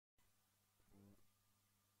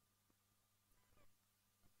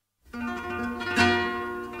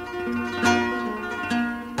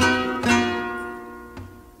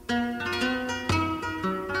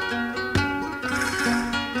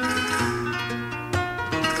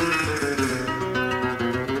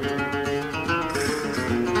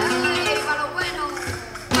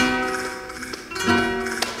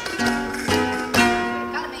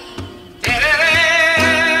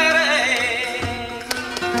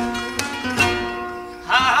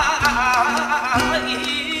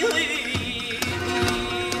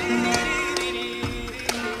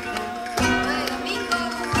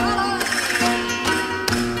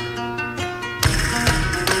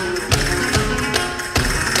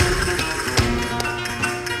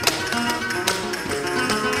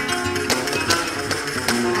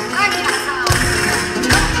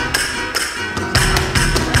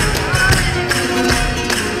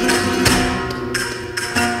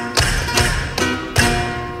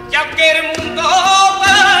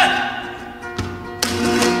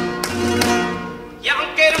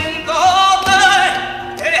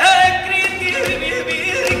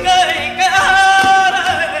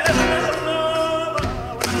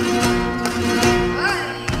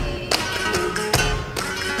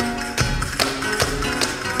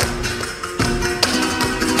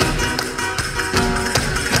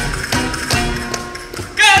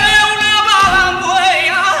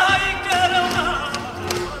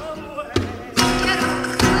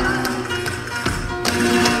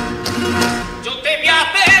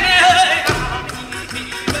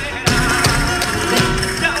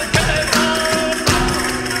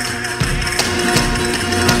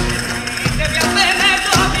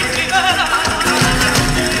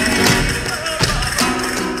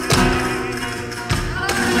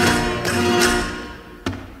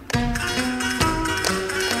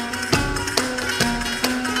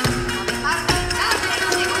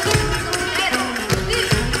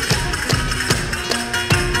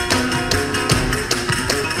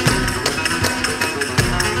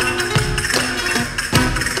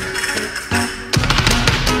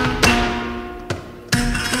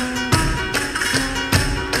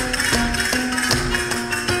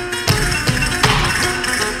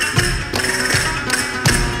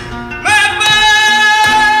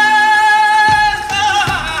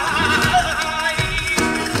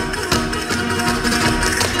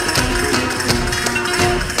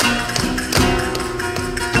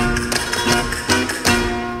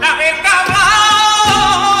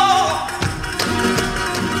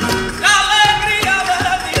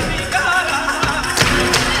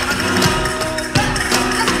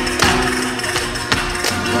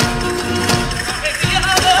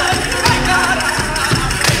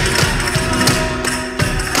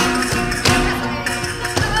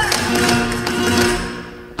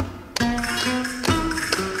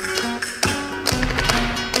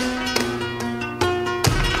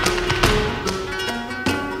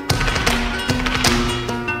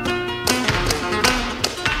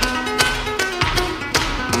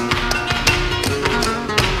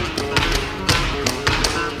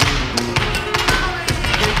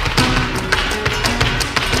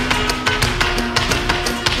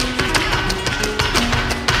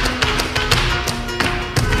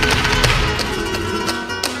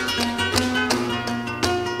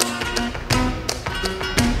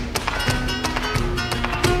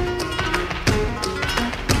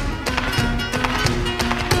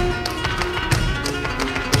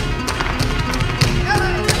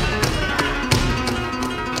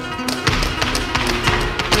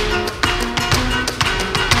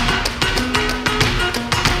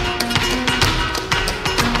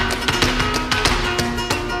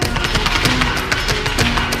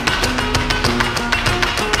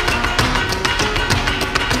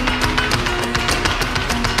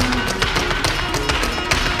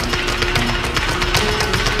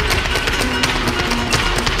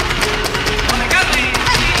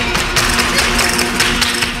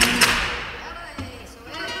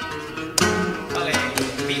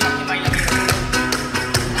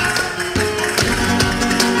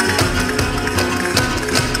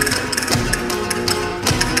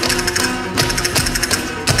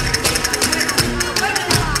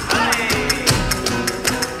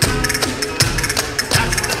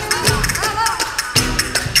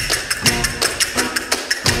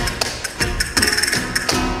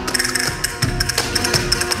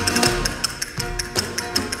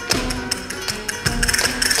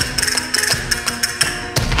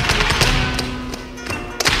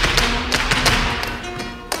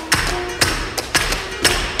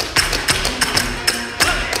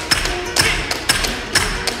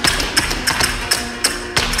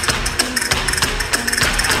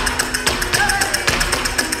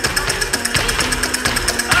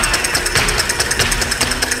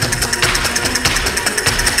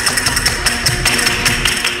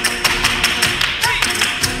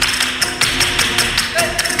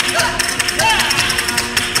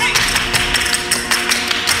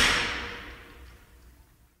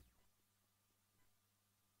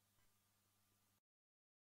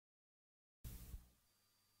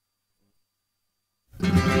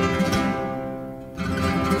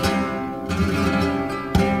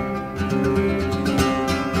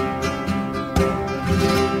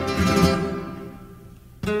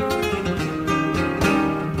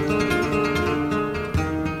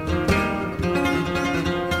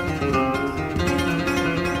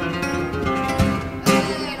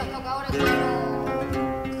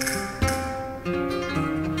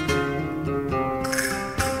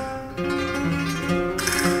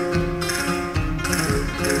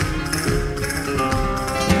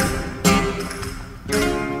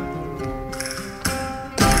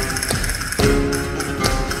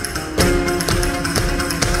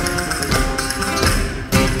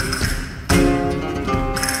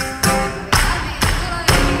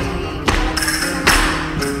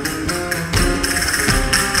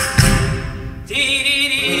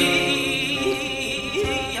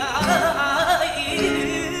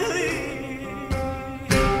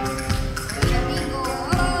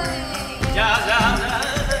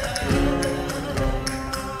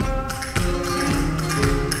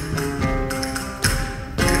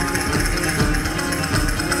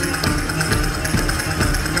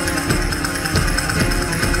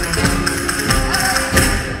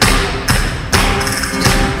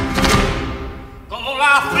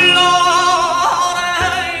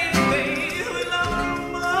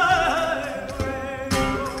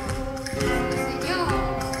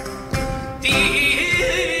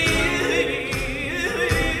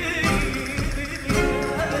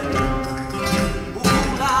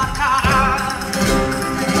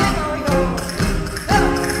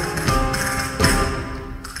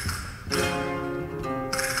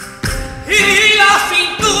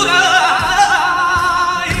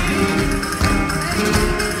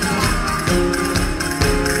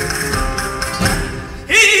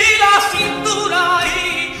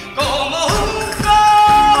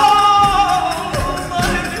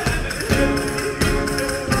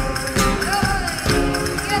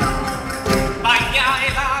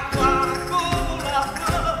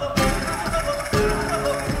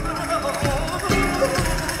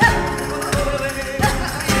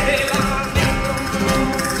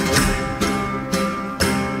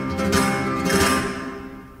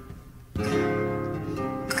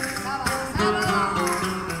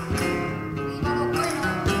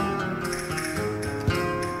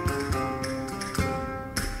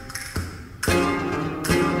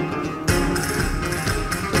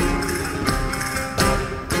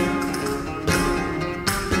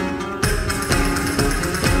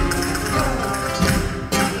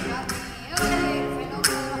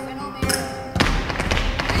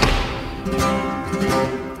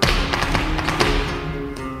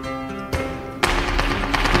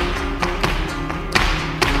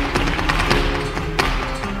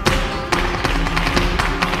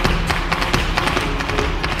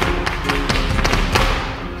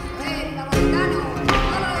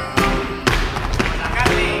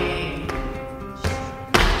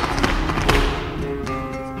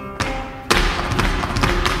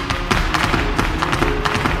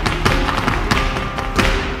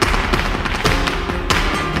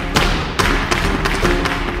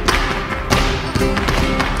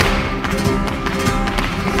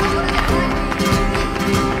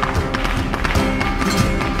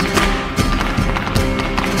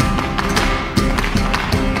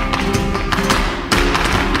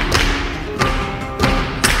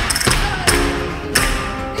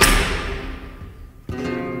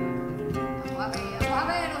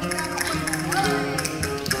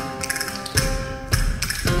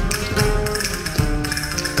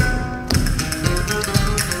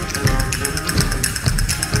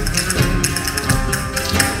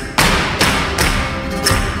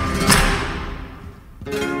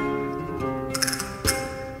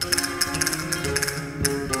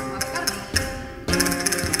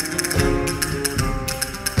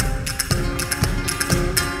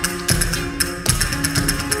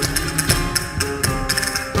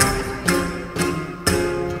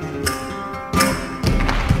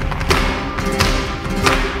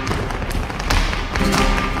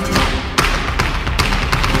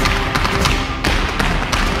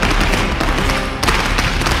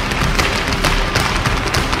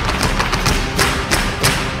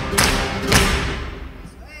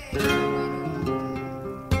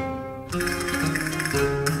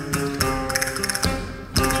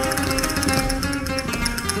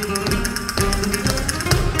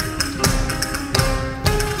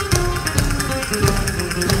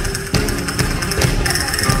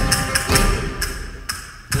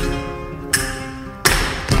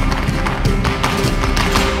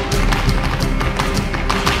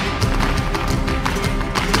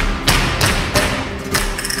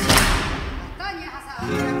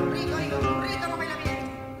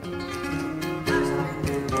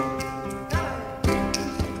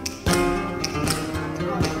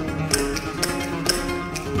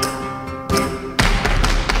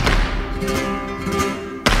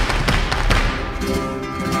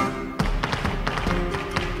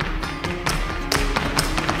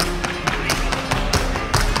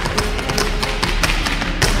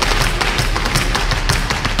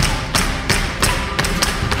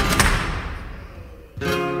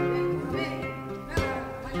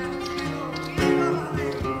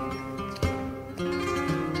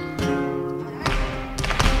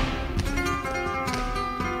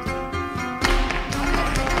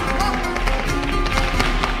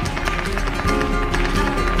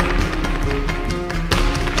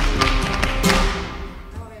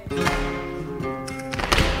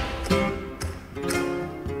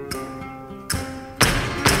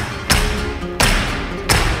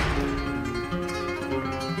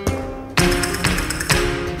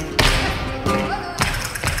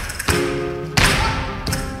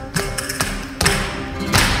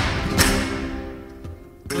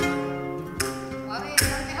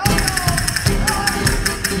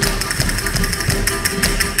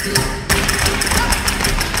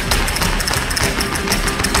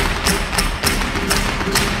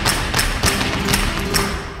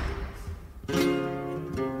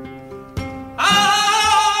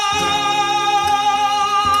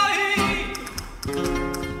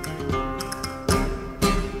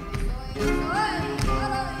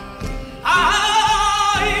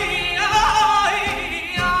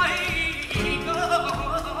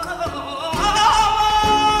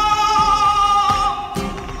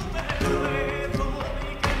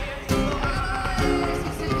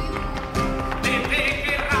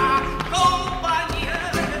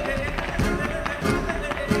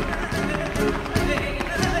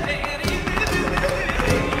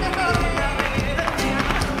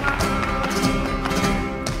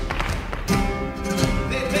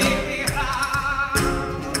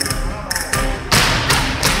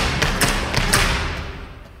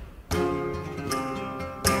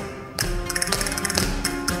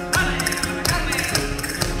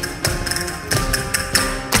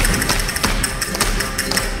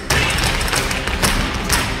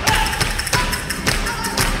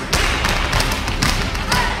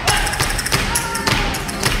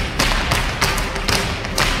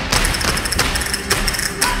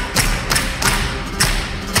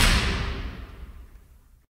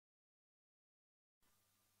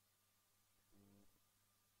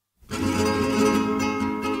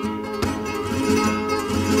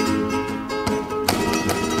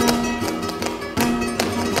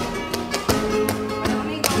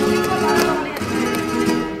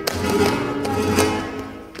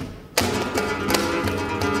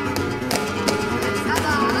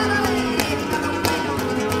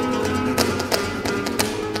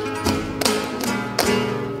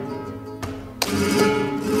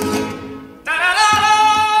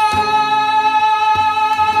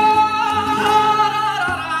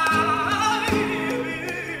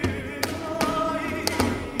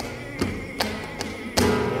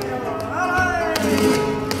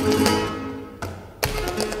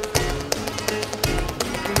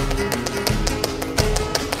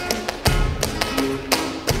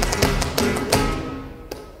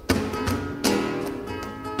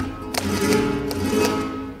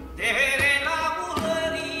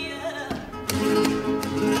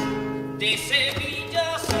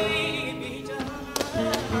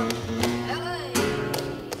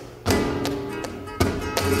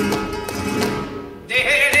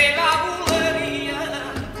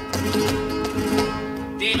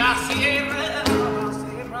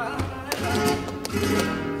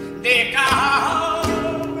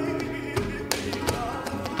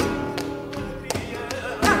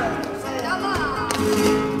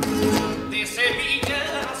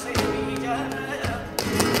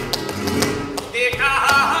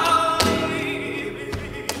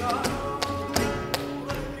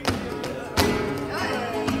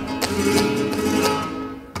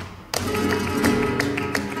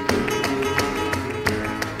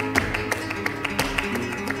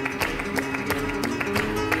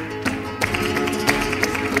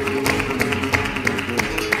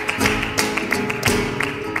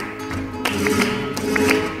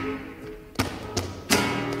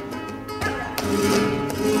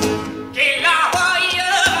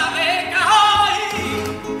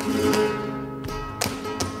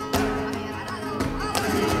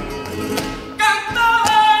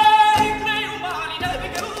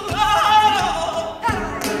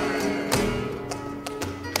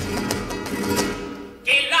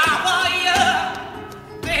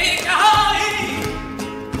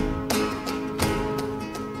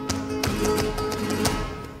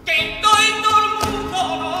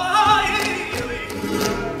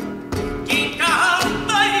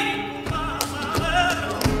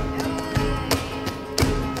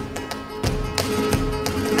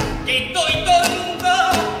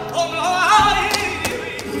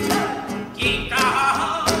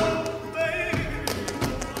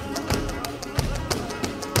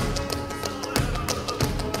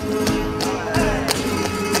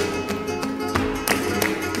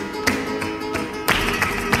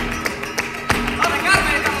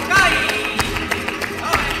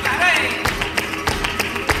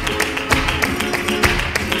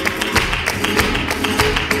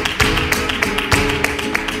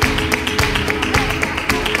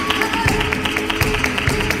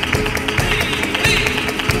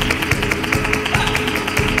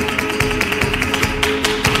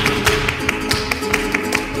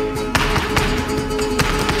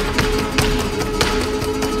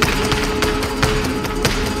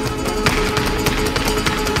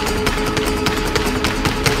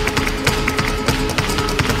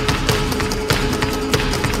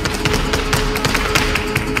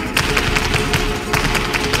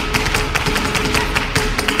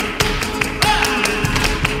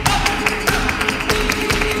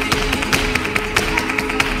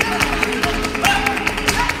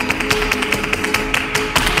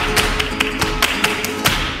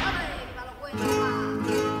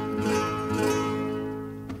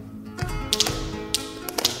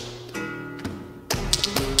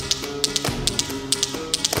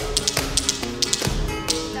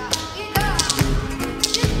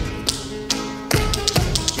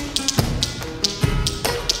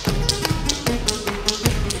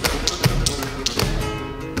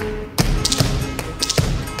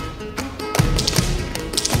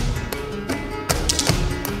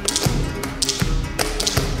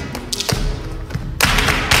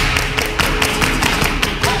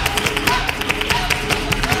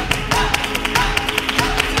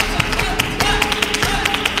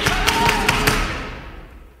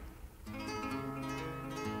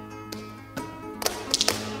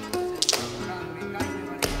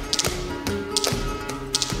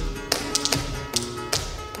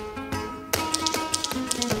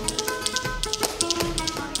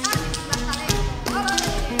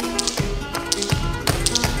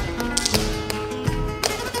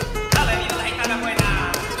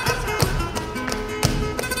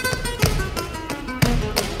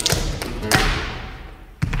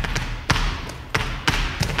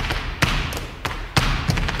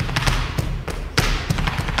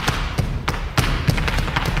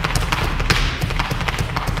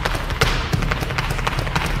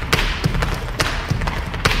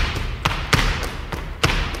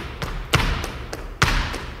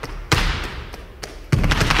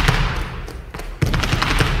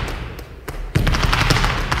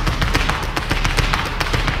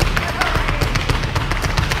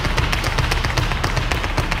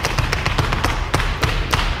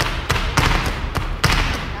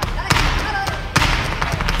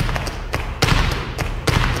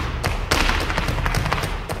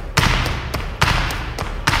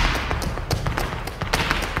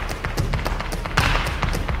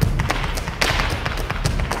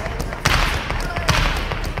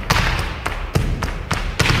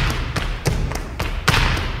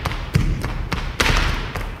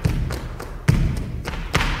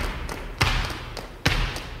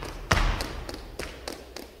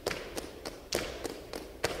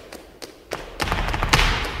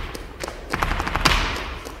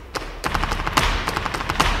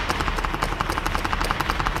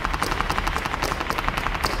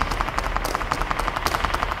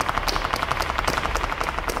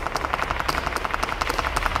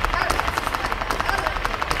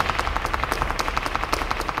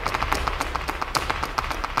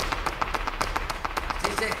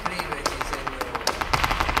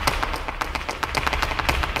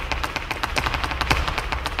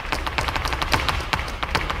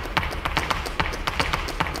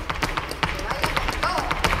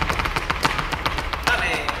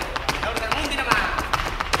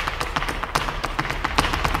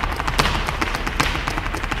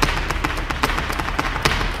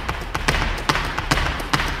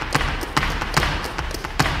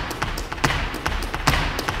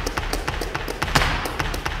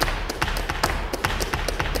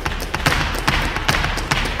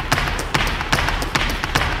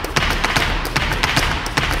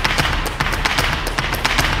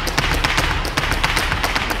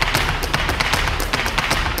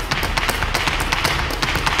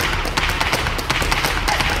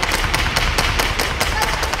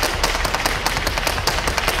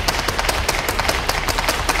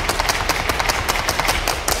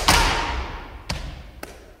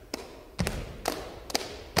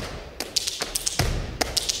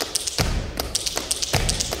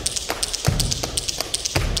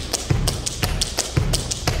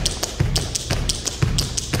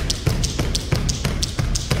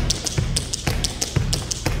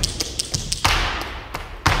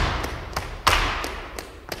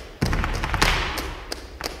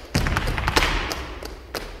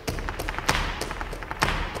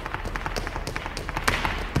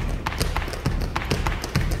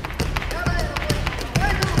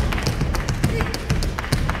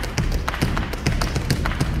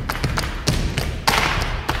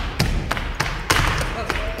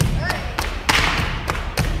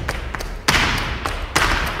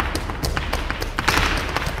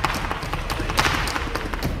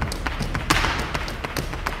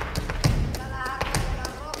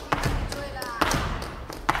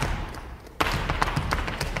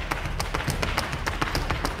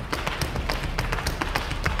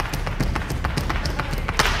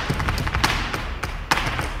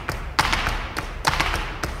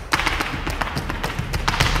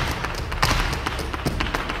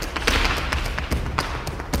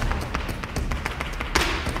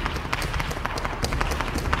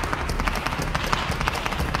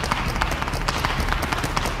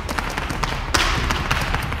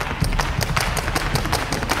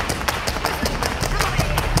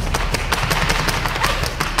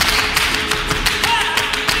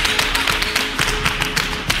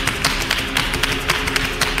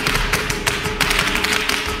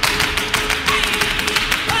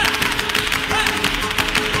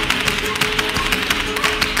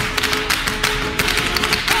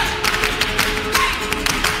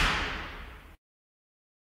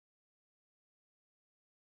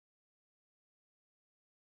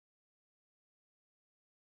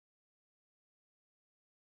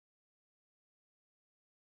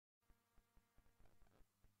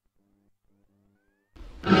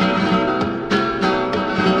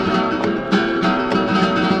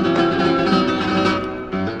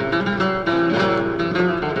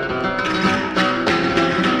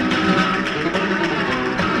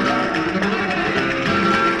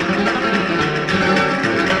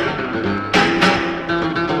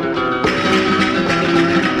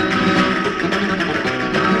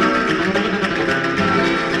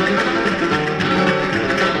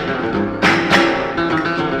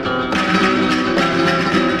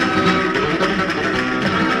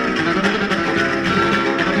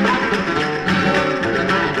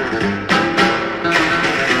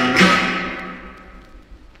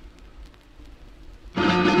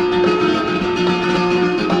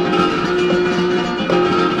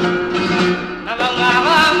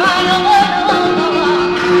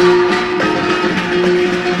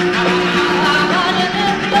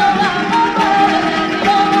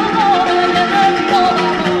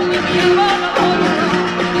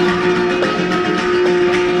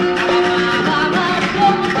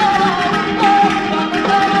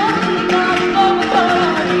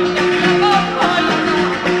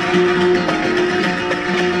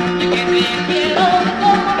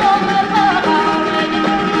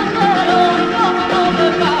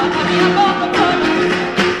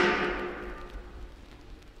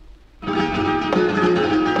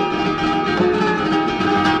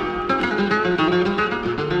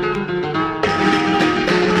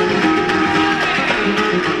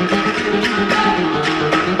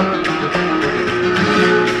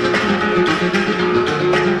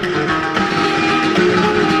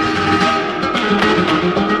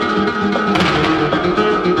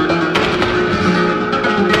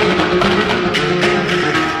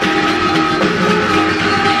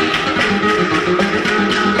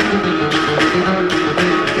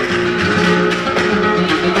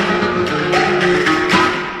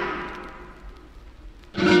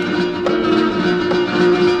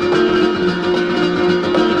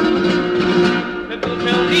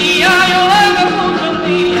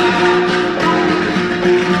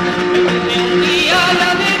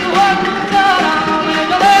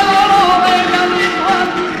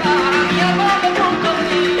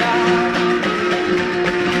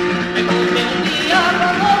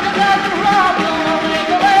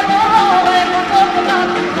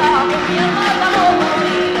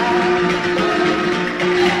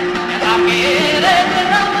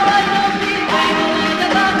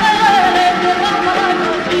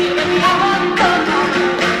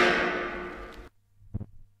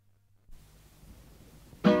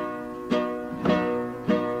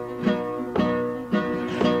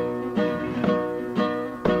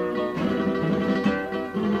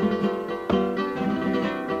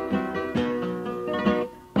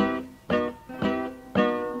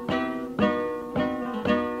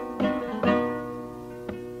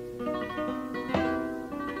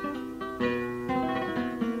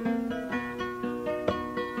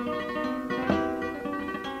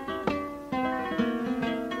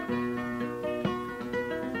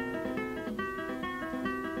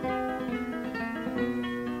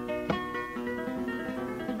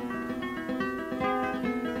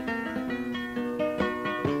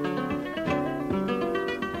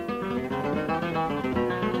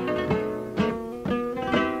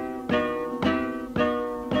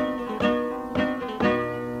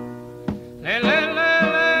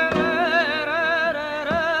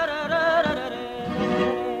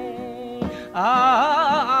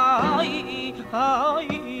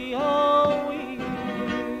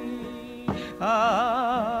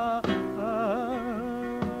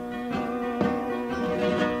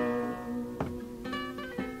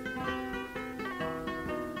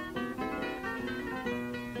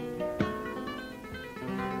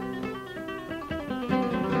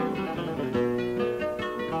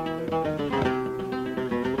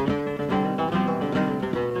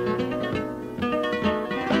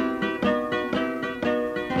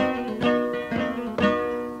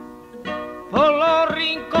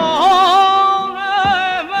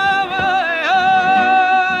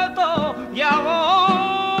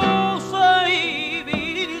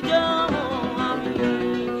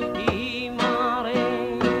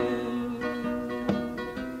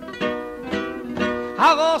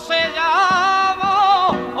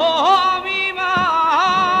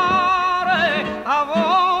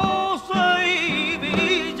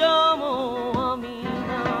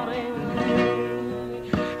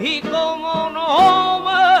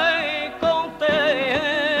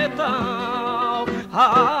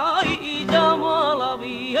Ay, llamo a la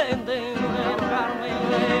Virgen del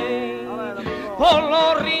Carmen por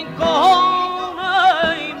los rincones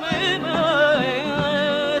y me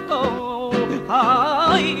meto.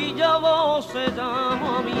 Ay, ya vos se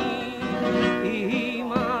llama a mí y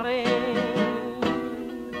mare.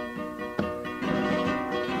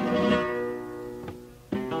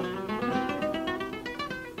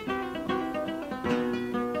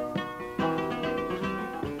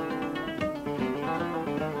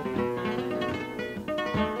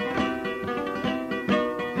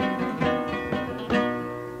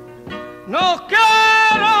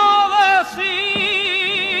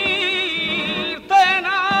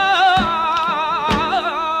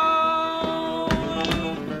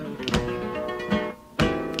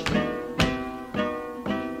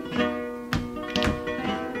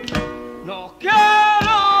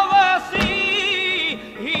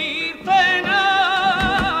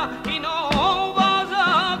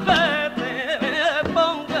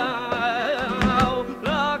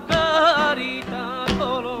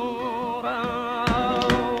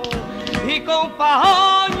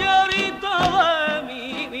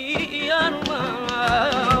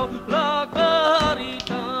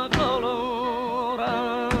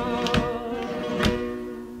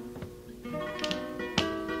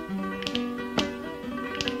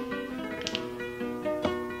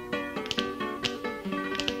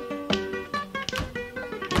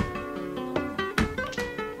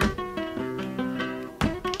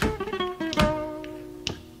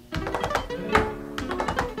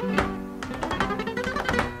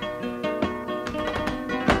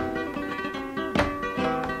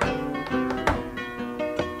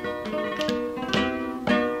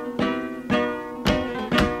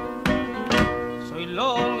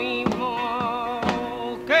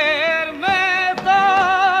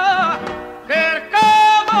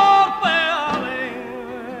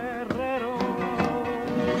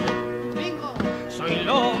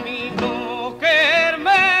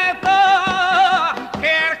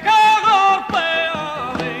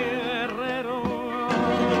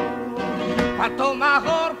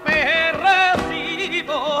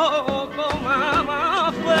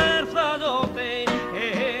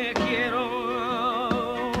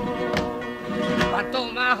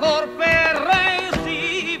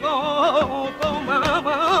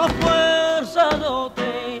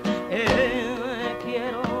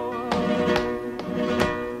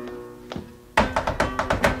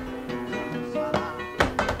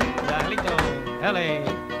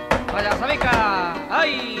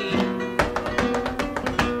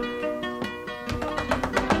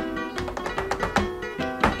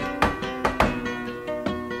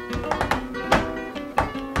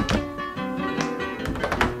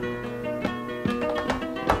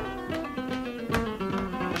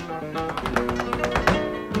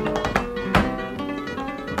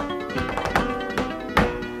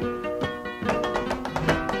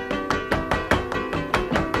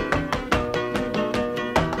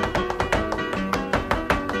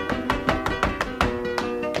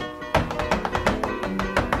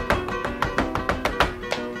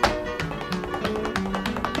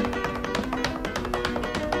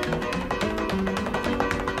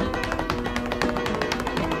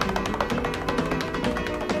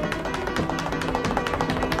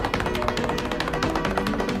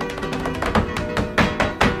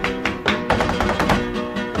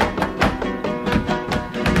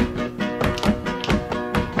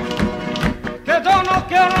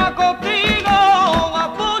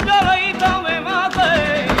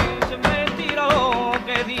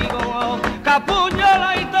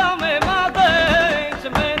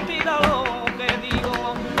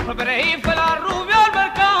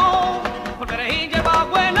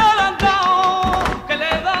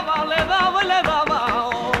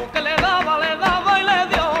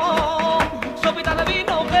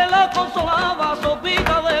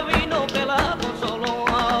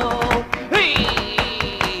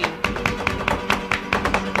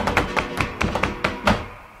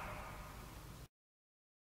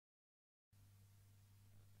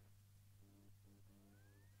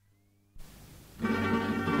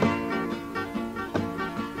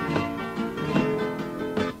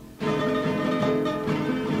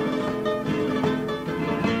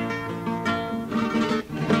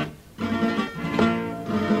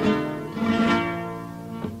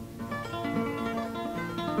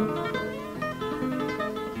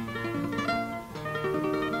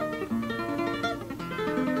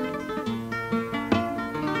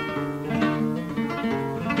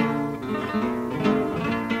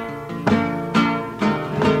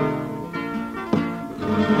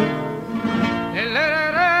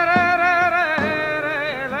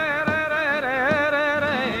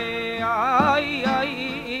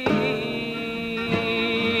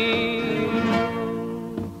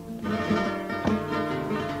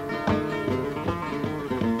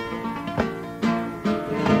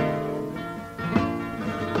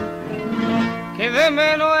 de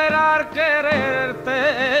menos era quererte.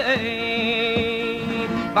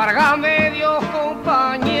 Válgame Dios,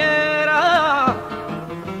 compañera,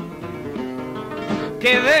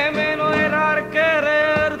 que de menos era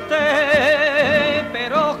quererte,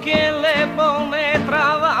 pero quien le pone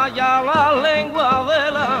traba ya la lengua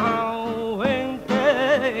de la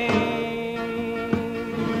gente.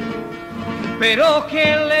 Pero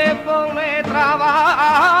quien le pone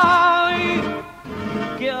traba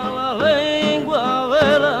que a la lengua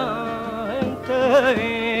de la gente.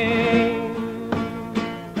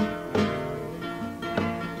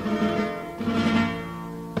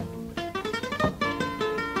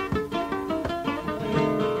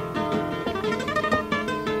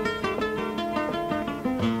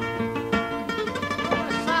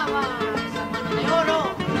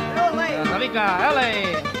 SABICAS, dale.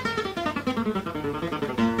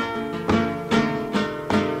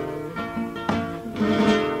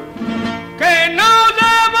 Que no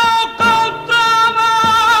llevo contrabando,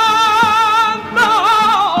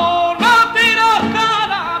 no tiro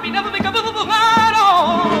carabina, mi cabujaro.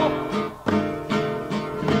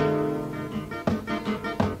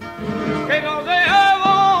 Que no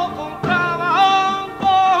llevo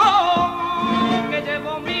contrabando, que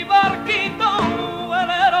llevo mi barquito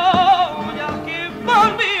velero, y aquí por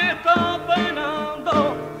mí está penando.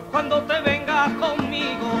 Cuando te vengas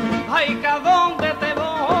conmigo, ay, que a dónde te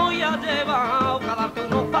voy a llevar, a darte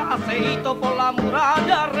unos paseitos por la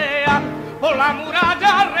muralla real, por la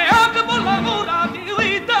muralla real, que por la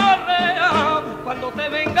murallita real. Cuando te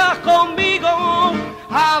vengas conmigo,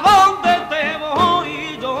 a dónde te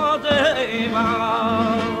voy yo a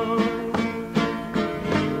llevar.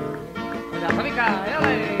 Oye, SABICAS,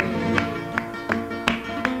 dale.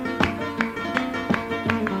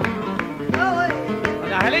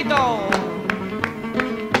 Oye, Angelito.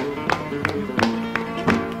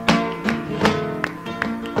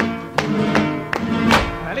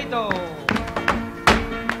 Angelito.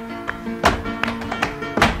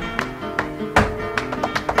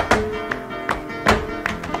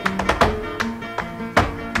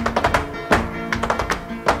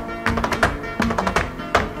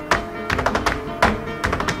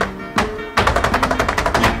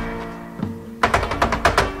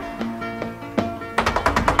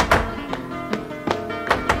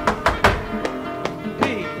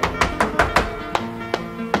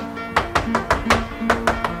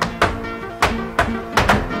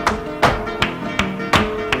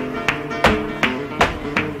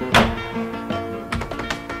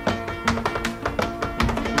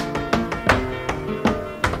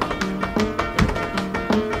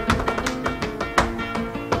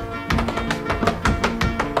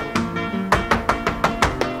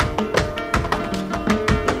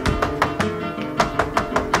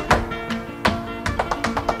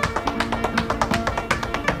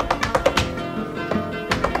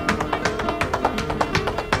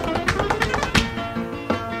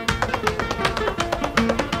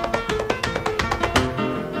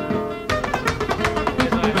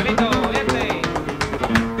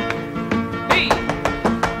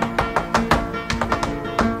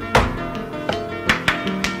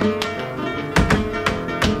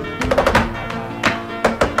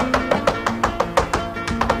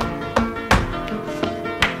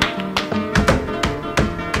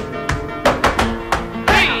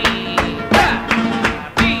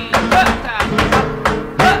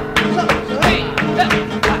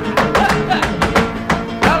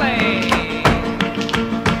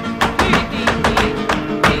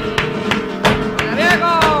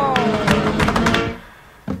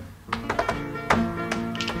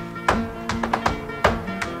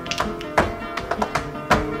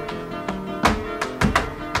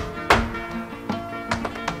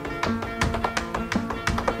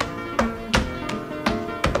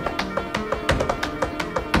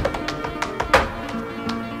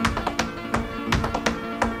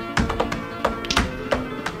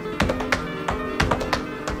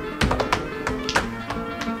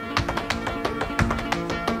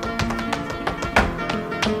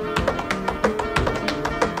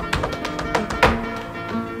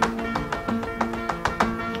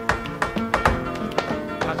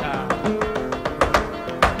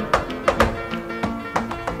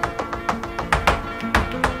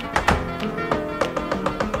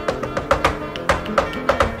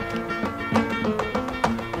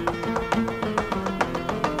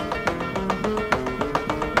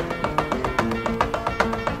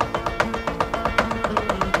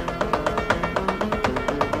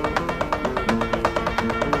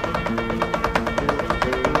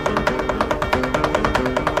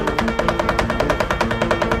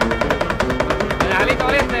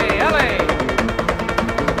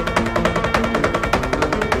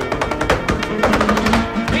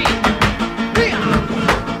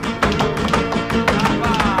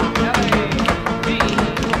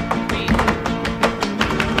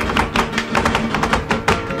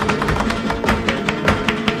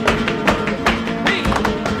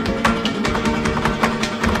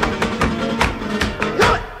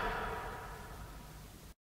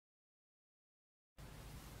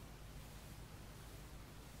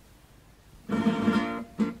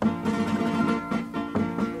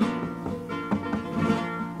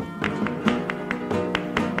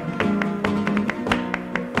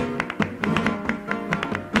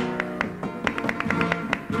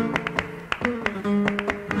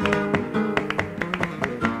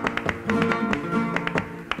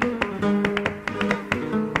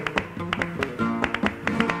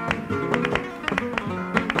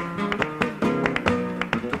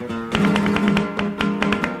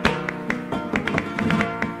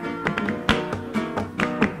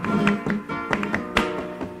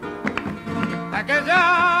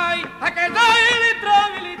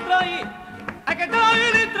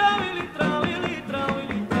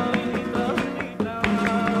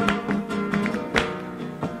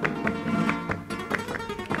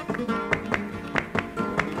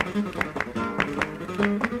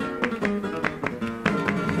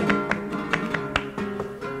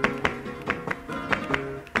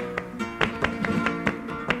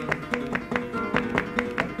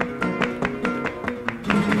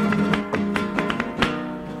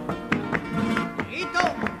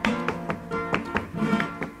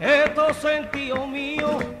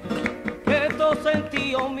 mío, que estos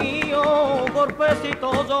sentidos míos,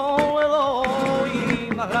 golpecitos yo le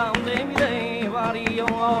doy, más grande mi desvarío.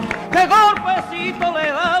 ¿Qué golpecito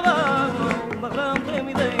le daba? Más grande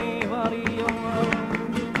mi desvarío.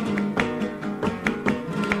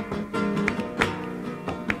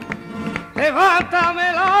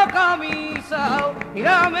 Levántame la camisa,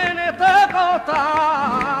 mírame en este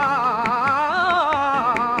costado.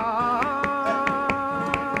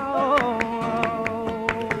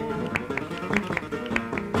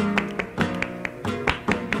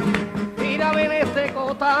 Mírame en este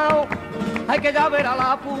costado, hay que ya ver a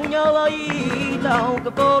la puñaladita,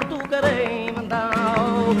 que por tu querer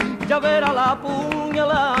mandado. Ya ver a la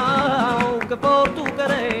puñalada, que por tu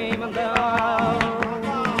querer mandado.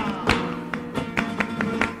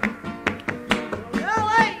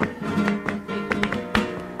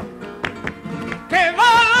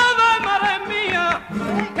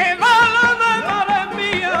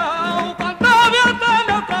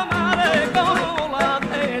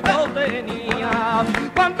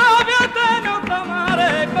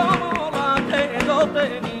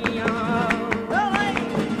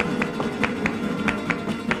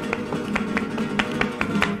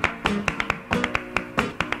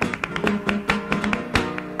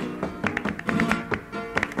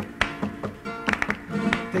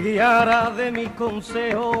 Te guiara de mi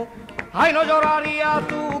consejo, ay, no lloraría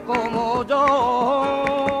tú como lloras.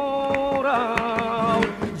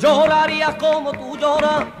 Llorarías como tú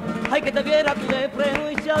lloras, ay, que te viera tu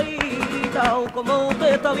despreciadita, como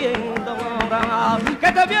te está viendo ahora.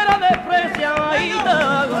 Que te viera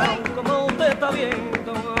despreciadita, como te está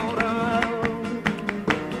viendo ahora.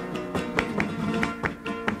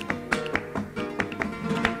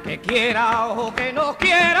 Que quiera o que no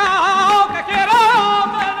quiera, o que quiera o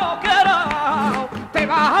que no quiera, te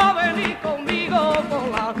vas a venir conmigo por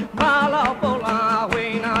la mala o por la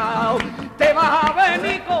buena. Te vas a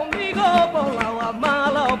venir conmigo por la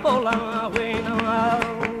mala o por la buena.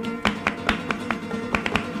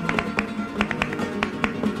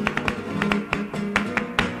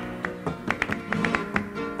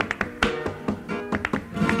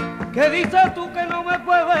 ¿Qué dices tú que no me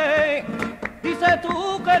puedes? Dices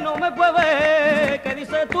tú que no me puedes, que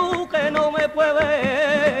dices tú que no me puedes.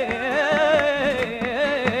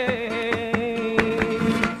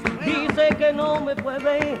 Dice que no me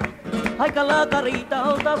puede, ay, que la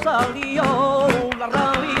carita te salió la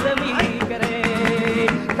raíz de mi querer.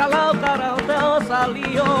 Que la cara te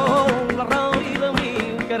salió la raíz de mi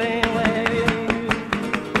querer.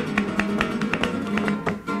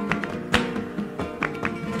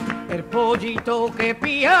 El pollito que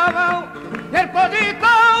pillaba, el pollito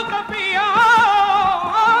que pillaba,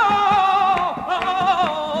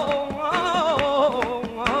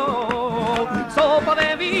 sopa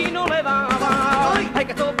de vino le daba, ay,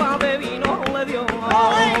 que sopa de vino le dio.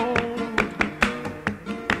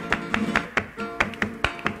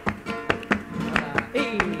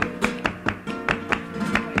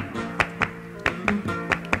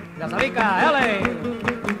 La SABICAS, dale.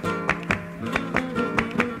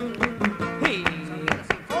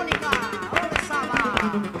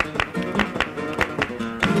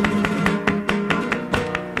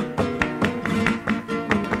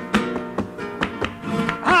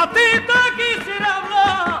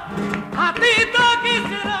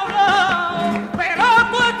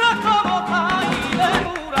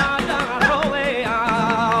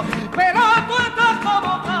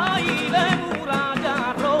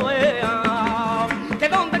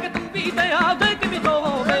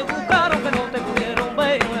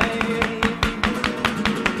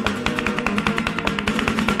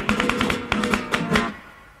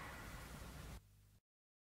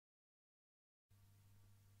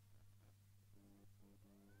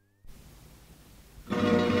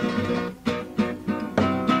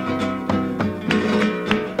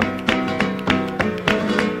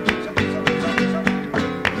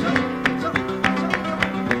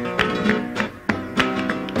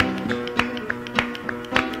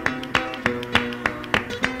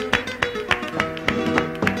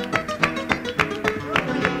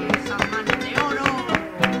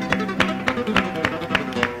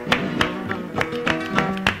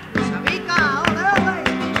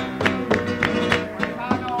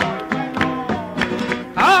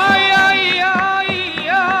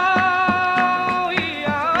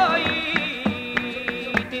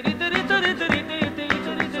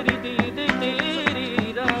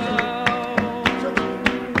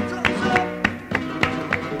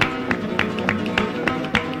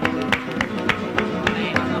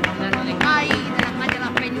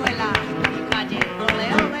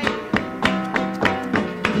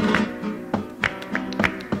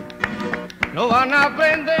 Lo van a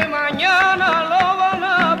aprender mañana, lo van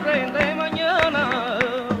a aprender mañana.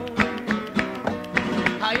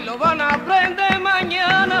 Ay, lo van a aprender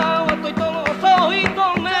mañana, estoy todos los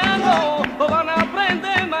ojitos negros. Lo van a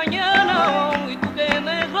aprender mañana, y tú que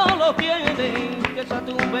negro lo tienes, que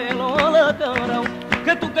sate un velo a la cara.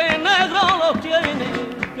 Que tú que negro lo tienes,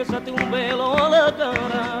 que sate un velo a la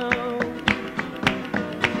cara.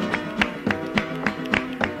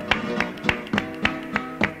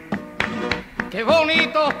 Qué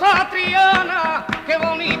bonito está Triana, qué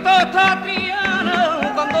bonito está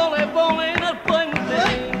Triana, cuando le ponen al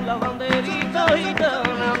puente la banderita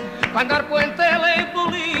gitana, cuando al puente le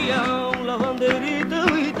ponían la banderita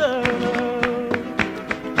gitana.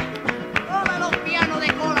 ¡Hola los pianos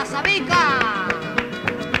de cola, Sabicas!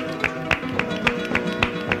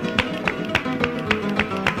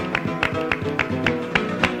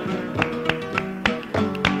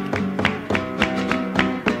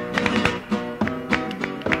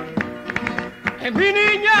 Es mi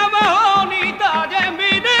niña más bonita, y es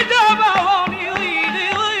mi niña más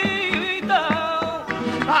bonita.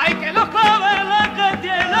 Ay, que los claveles que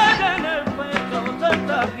tiene en el pecho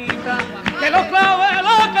Santa Rita, que los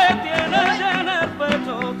claveles que tiene en el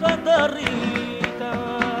pecho Santa Rita.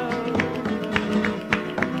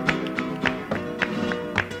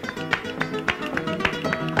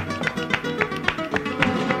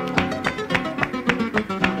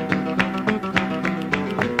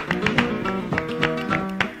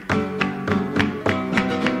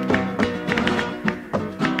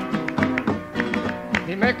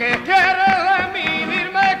 Dime qué quieres de mí,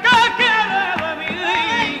 dime qué quieres de mí.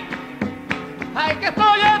 Ay, que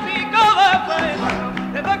estoy en mi cabeza,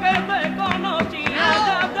 desde que te conocí.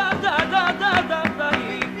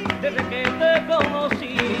 Desde que te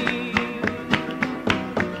conocí.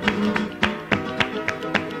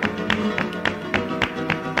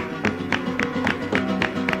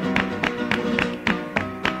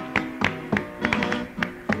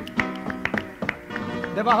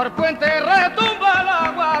 Debajo del puente retumba el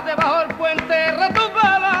agua, debajo del puente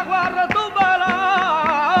retumba el agua, retumba el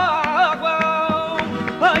agua.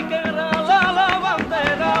 Ay, que era la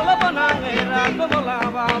bandera, la bananera, como la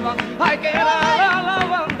baba. Ay, que era la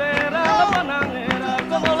bandera, la bananera,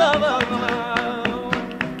 como la baba.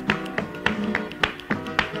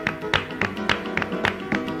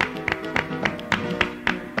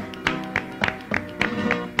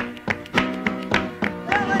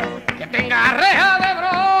 Que tenga reja de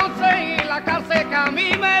bronce y la cárcel que a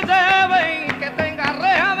mí me deben, que tenga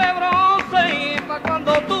reja de bronce y pa'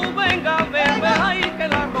 cuando tú vengas a verme, ay, que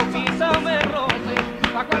la ropita me roce,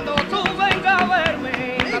 pa' cuando tú vengas a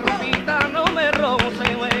verme, la ropita no me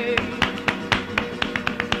roce, güey.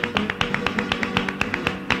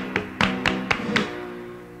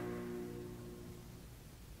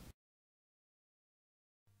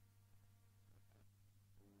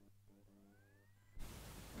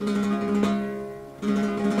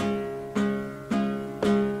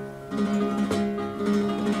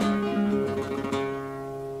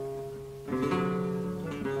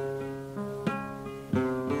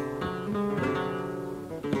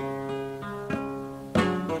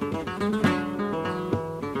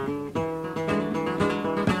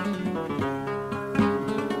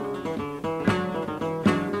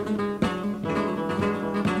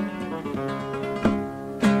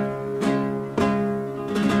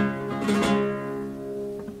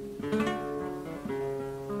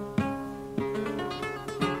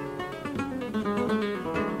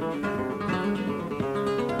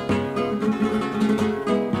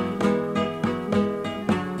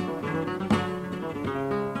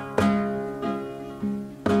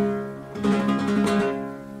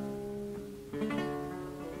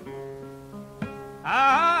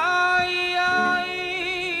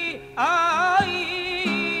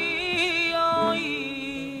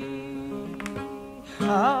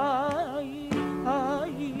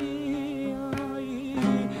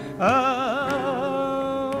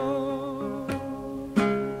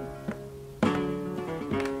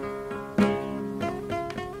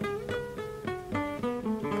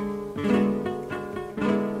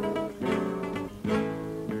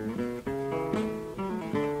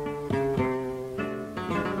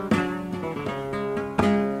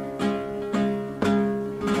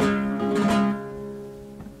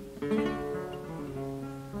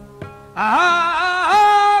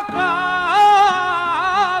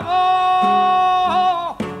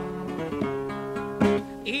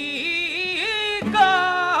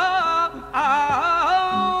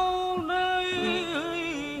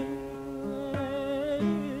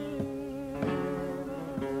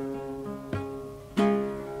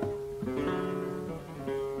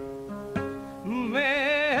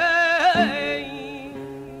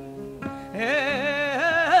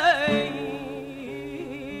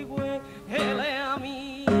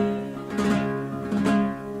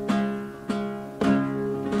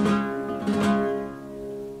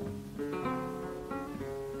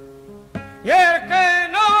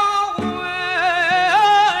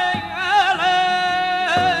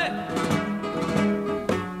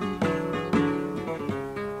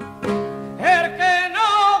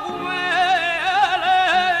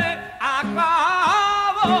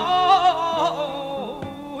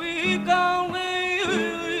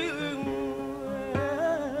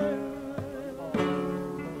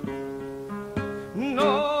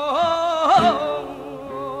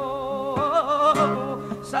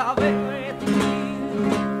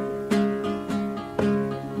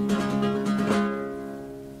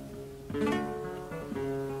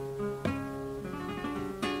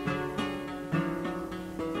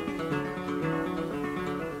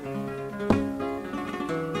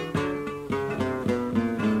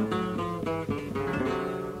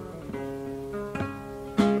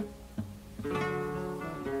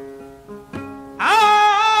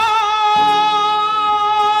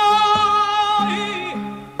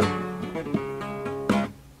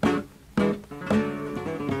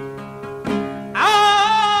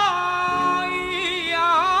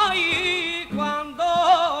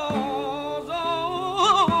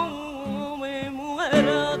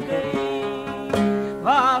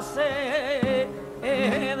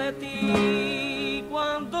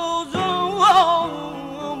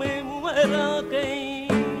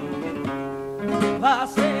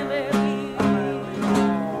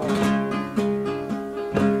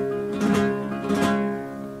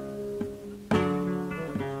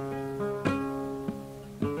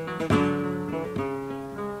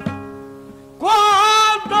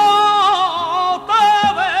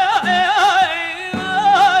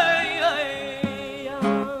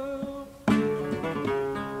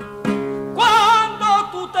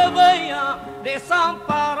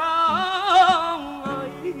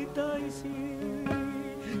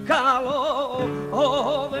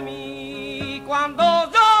 de mí cuando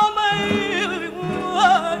yo me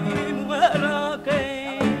muera,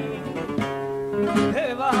 ¿qué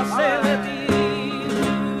va a ser de ti?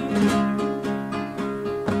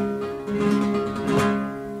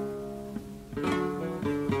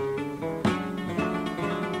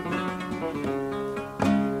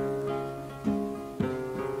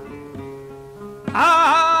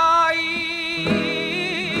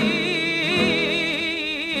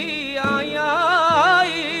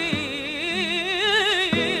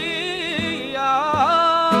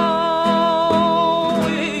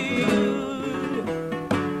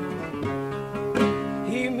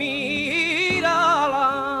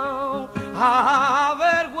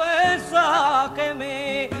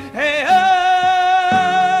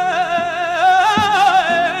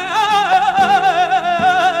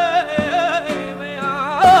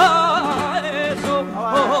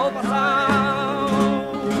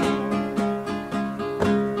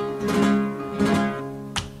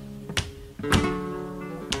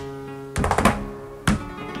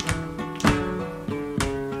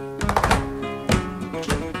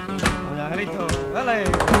 Dale.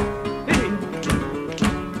 Sí.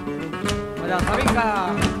 Vaya,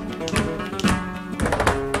 SABICAS.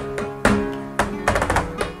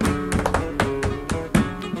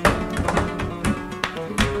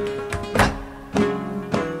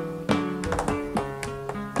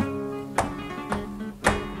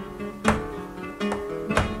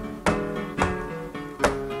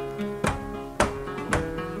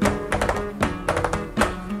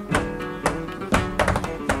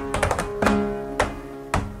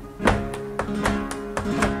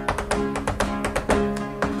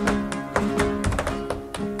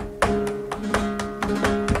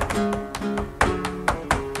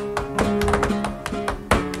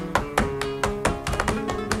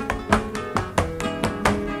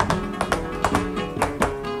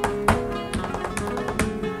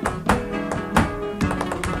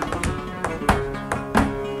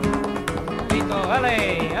 Dale,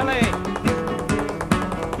 dale.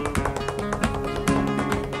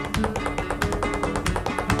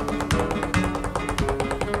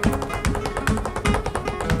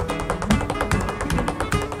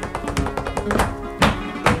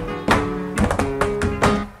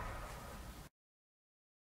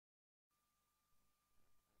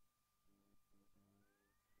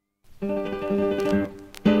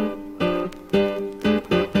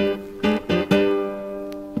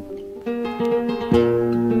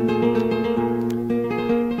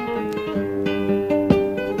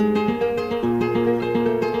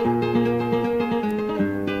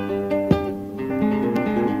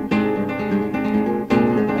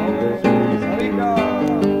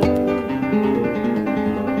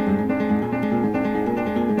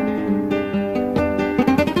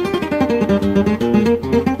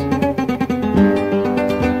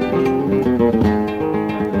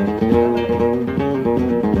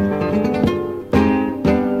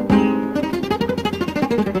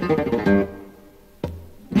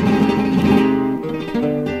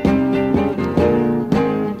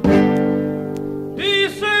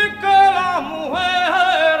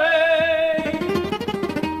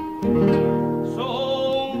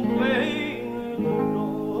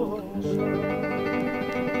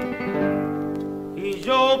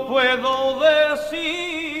 Yo puedo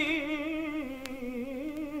decirle,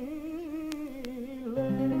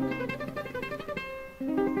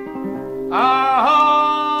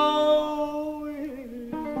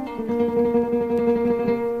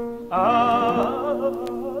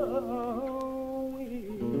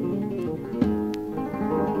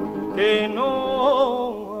 que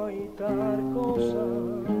no hay tal cosa,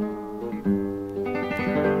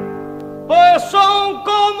 pues son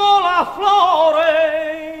como las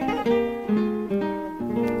flores,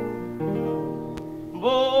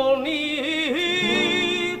 bonita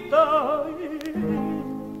y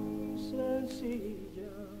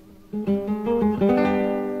sencilla,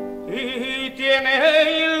 y tiene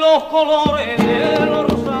los colores de los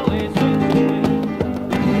rosales,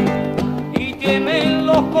 y tiene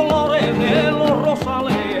los colores de los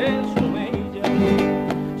rosales en su mejilla.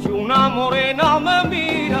 Si una morena me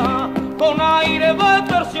mira con aire de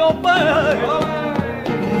terciopelo,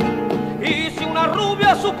 y si una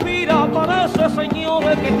rubia suspira, parece,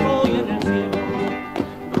 señores, que estoy en el cielo.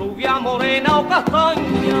 Rubia, morena o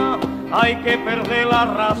castaña, hay que perder la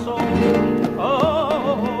razón.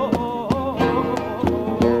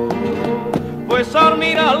 Pues al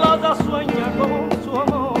mirarla ya sueña con su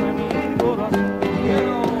amor en mi corazón.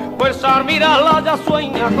 Pues al mirarla ya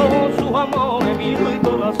sueña con su amor en mi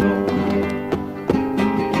corazón.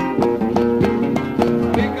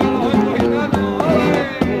 Venga, los gitanos.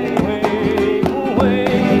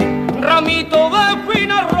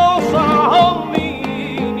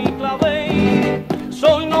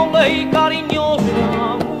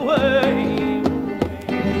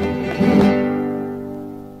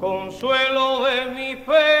 consuelo de mi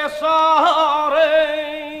pesares,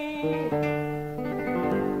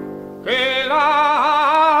 que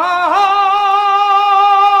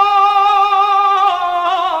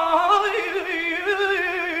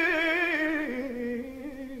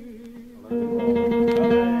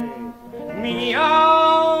mi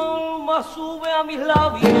alma sube a mis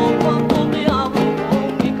labios cuando te hablo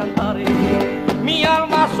con mis cantares. Mi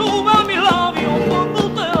alma sube a mis labios cuando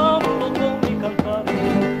te hablo con mis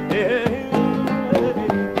cantares.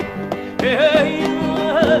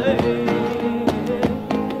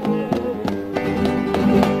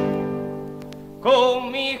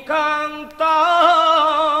 Con mi cantao,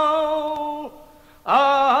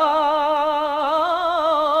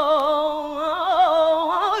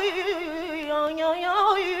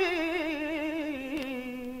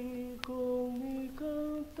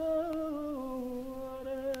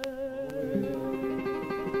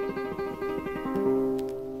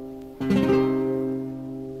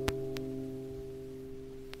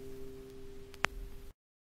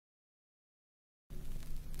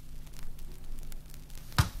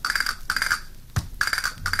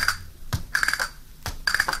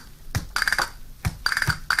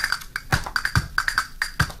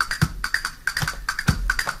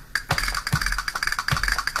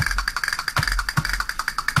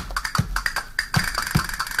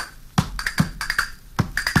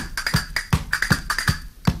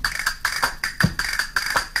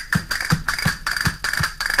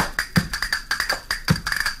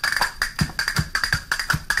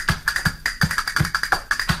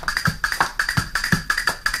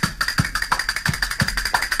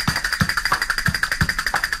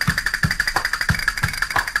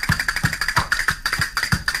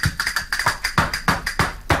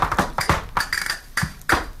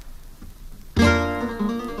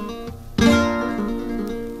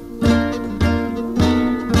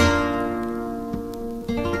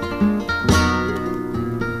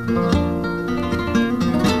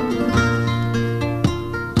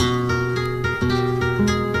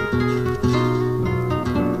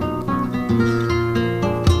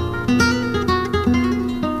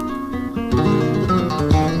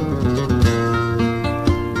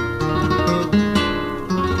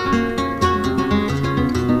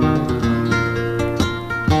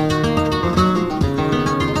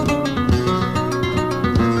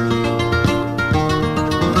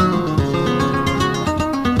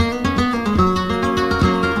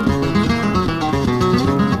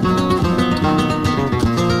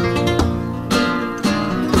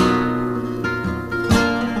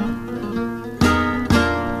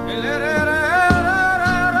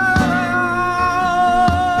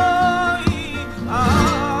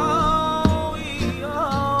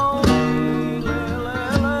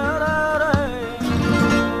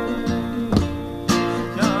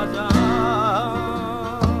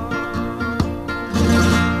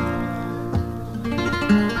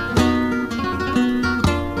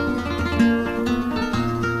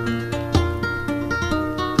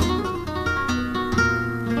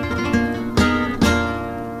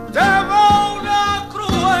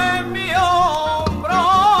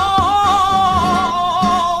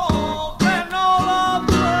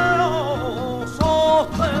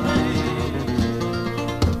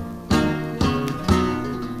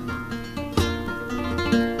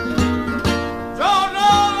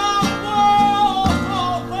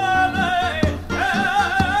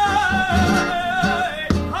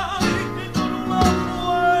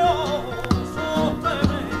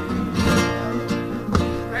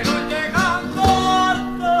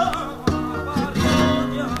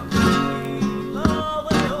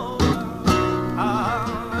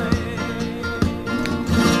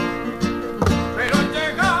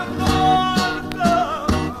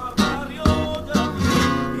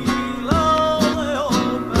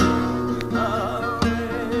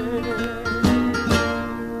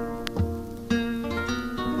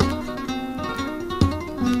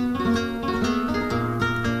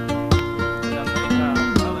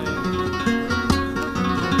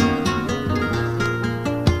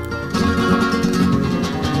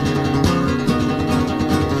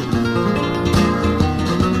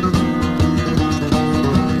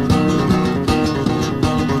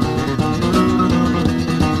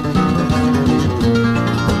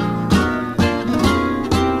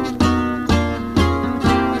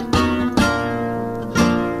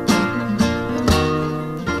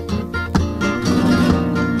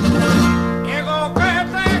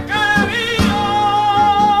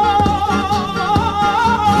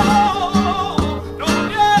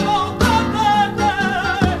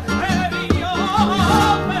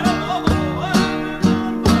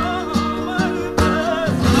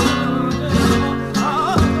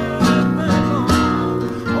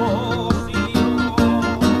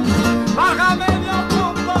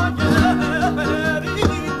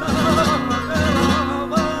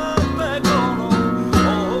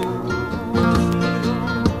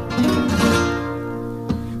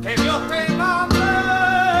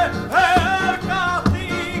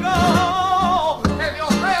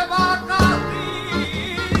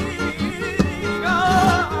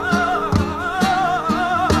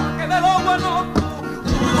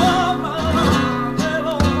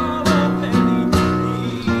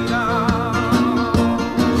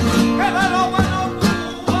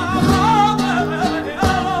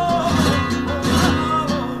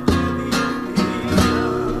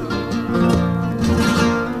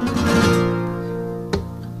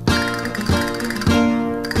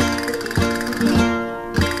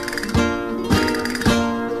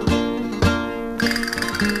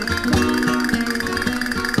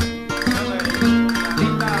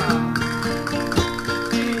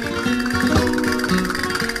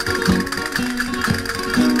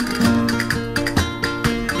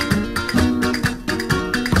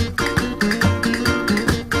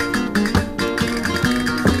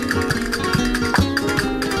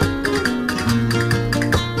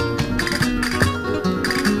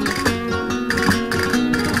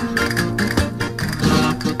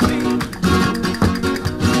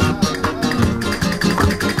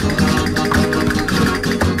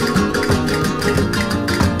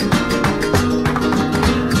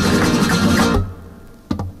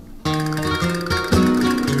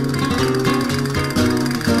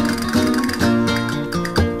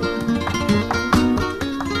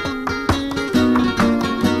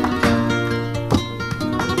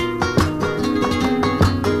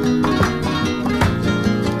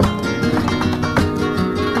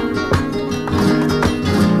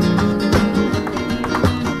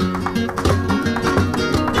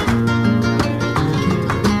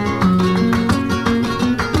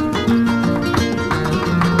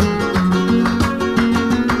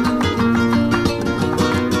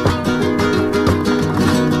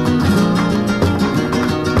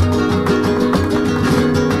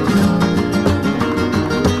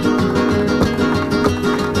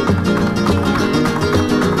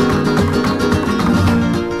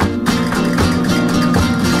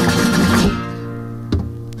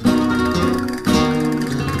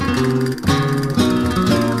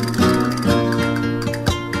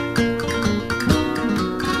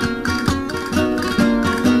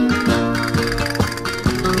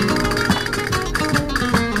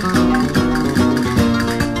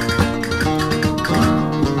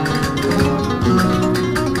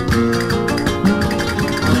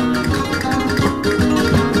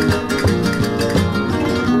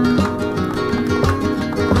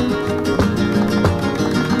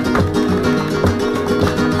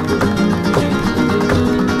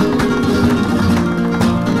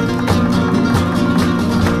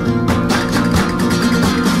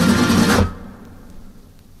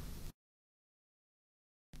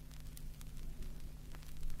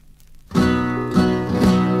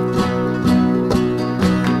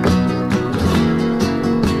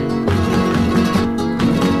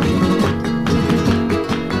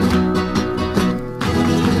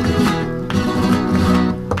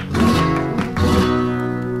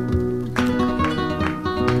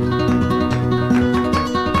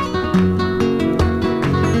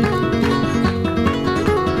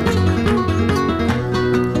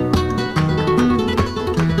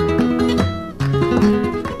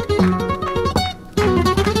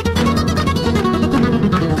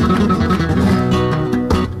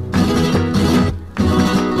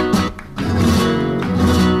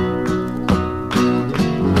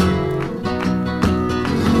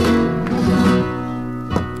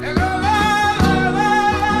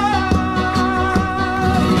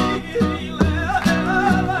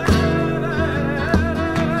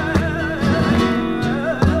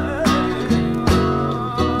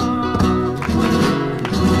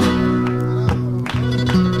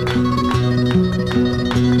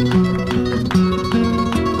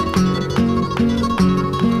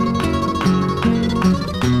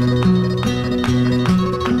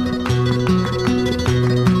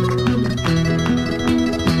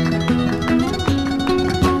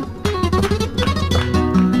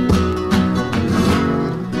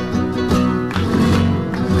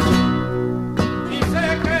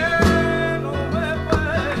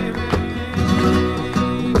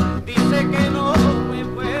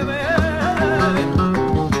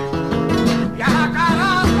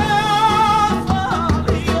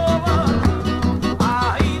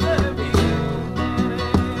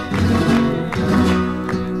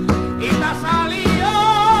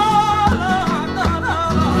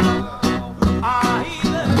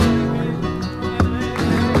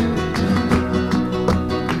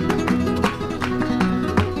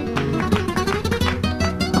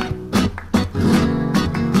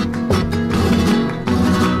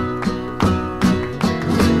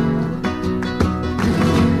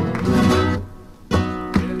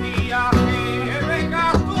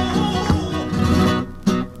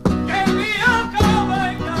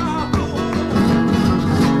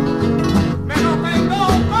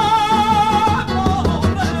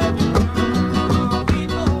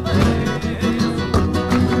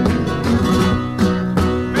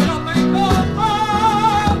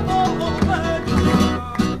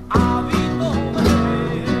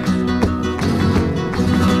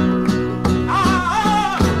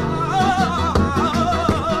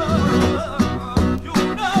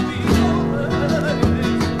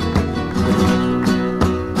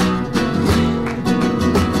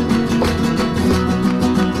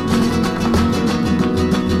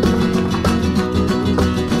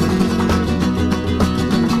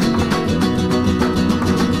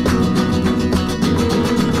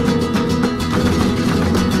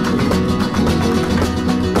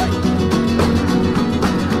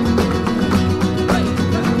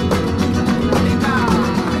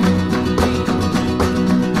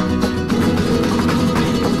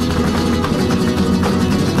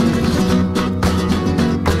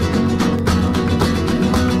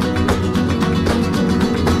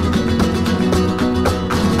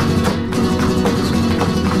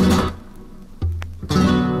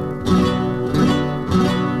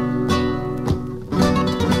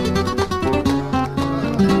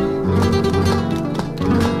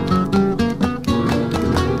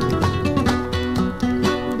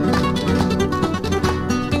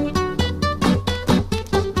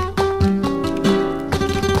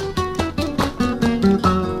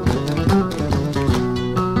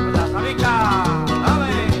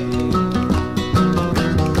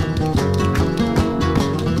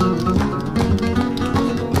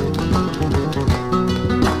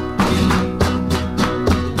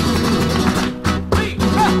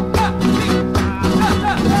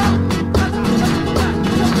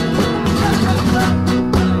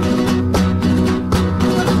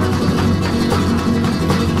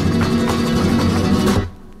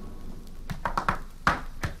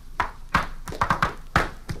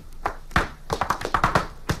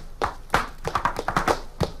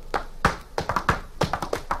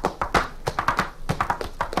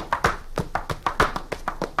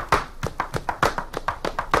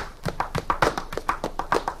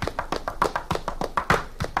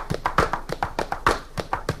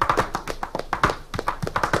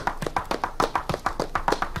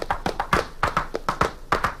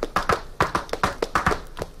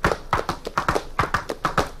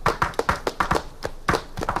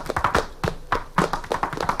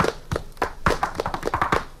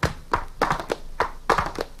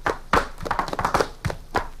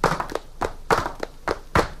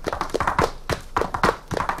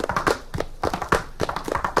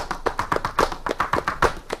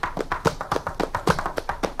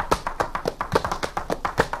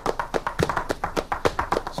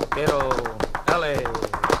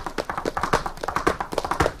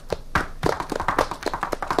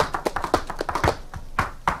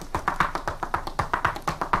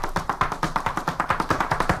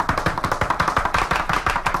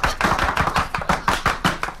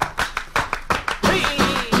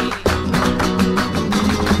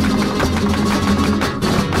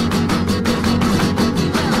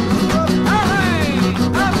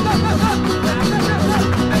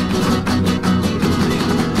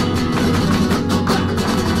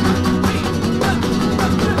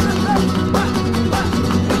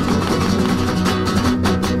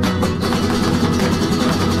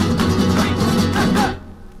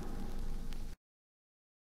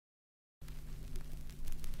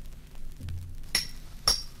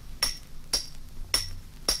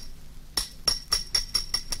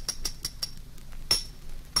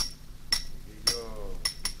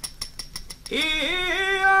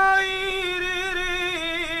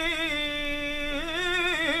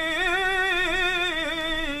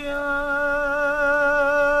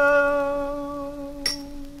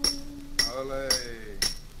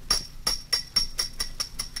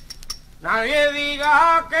 Nadie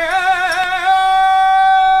diga que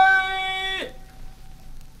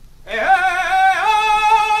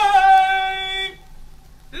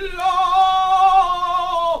locura.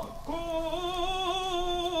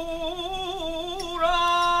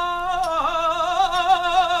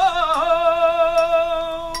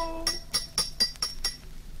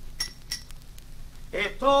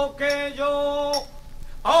 Esto que yo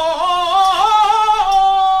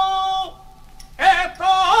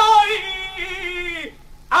estoy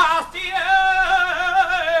haciendo,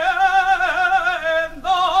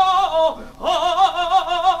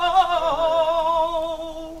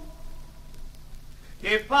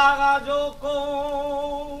 que paga yo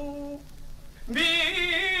con mi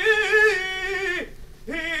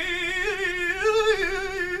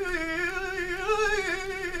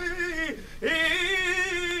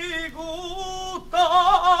gusto,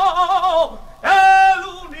 el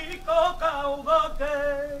único causa que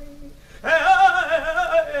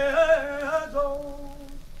yo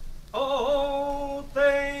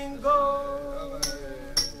tengo.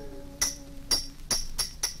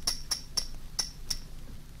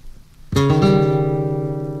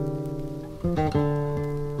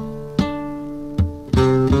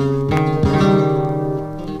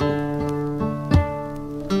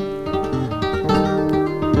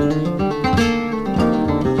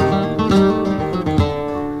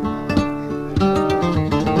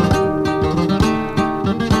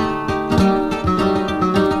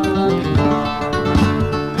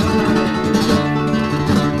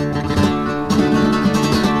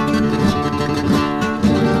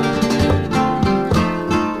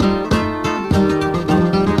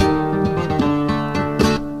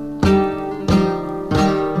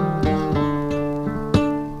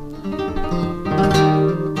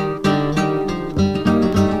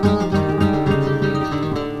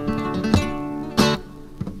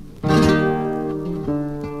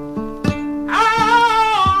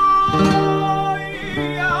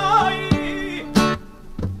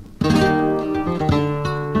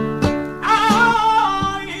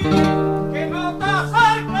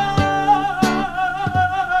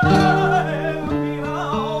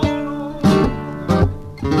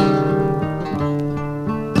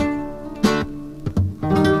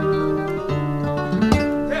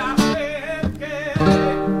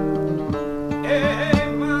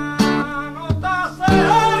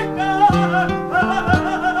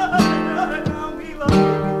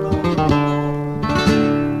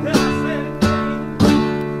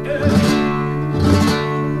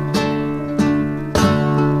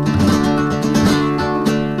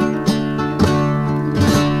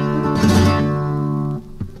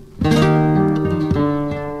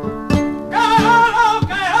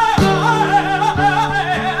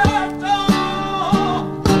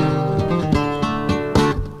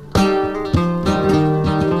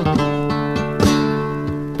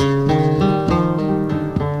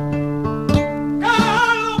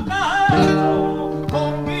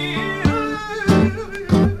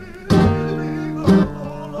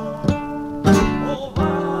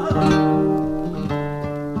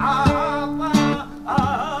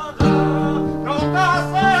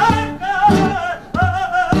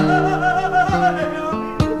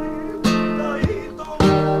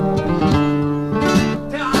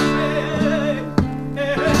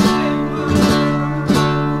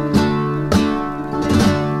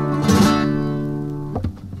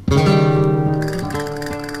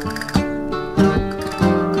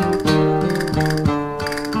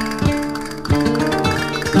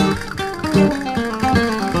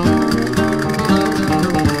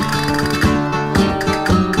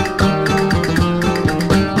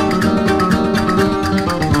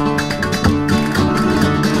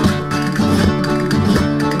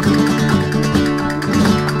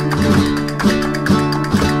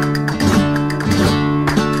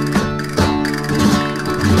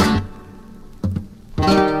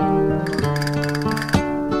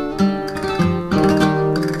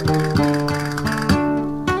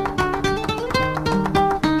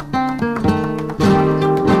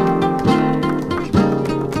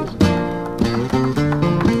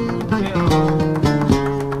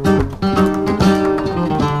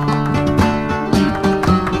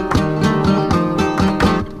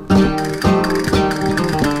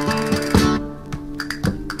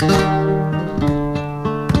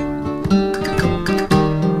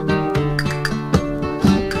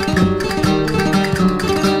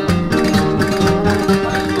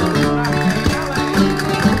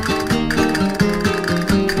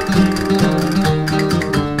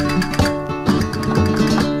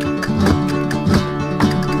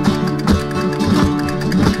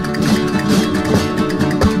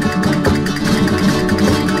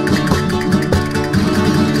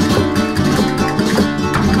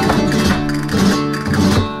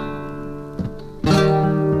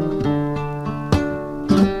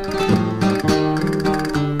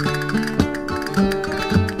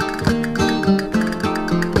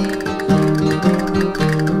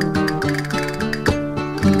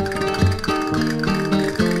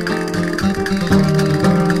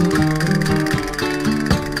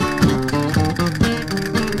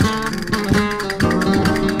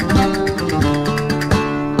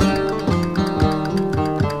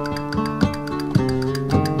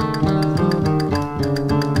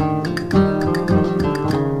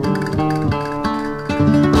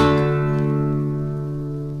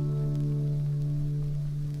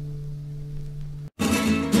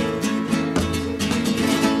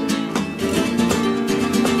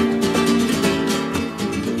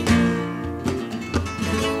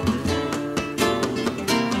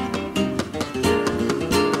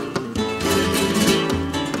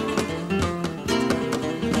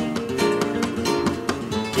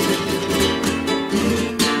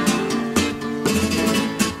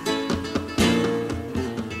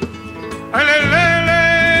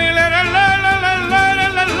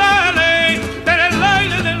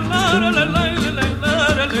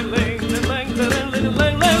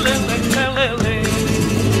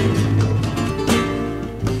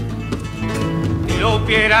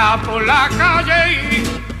 viera por la calle y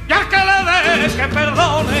ya que le dé que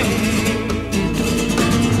perdone,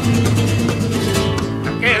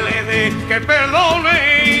 a que le dé que perdone,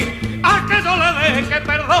 a que yo le dé que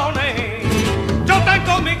perdone. Yo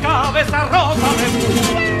tengo mi cabeza rota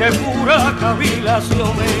de puras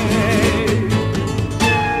cavilaciones.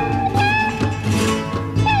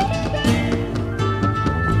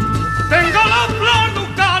 Tengo la flor de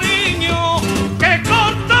un cariño que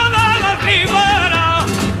corta de la ribera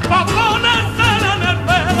pa' ponérsela en el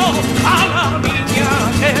pelo a la niña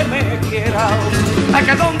que me quiera. Ay,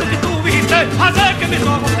 que donde te estuviste, hace que mis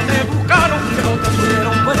ojos te buscaron, que no te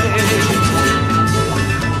pudieron ver.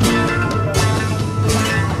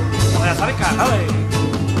 Ya sabes, cállate.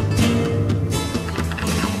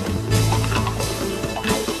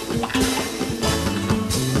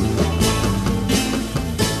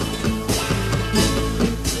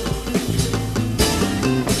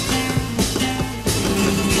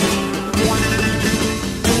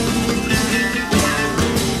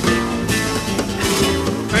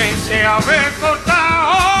 Pensé haber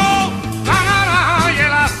cortado la naranja y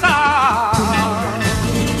el azar,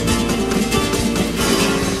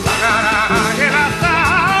 la naranja y el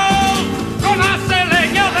azar, con hacer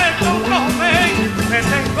leña del troncome me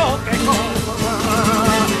tengo que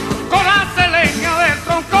conformar, con hacer leña del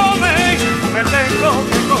troncome me tengo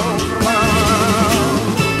que conformar.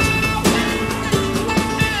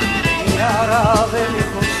 Y ahora de mi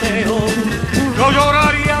consejo no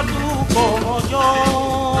lloraría tú como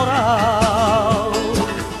lloras,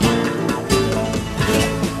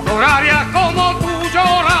 lloraría como tú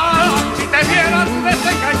lloras si te vieras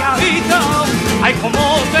desengañadita. Ay, como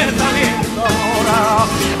te está viendo ahora.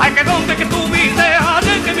 Ay, que donde que estuviste,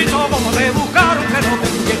 ayer que mis ojos me buscaron, que no te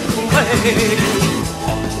pudieron ver.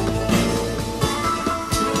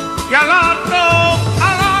 Y al alto,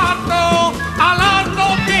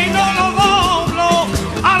 que no lo doblo,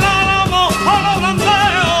 al álamo o lo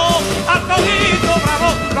blandeo, al todito bravo,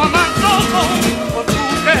 lo amanso por tu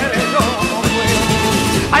querer yo no puedo.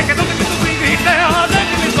 Ay, que donde que tú viviste, ayer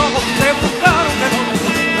que mis ojos te buscaron, que no te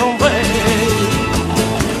pudieron ver.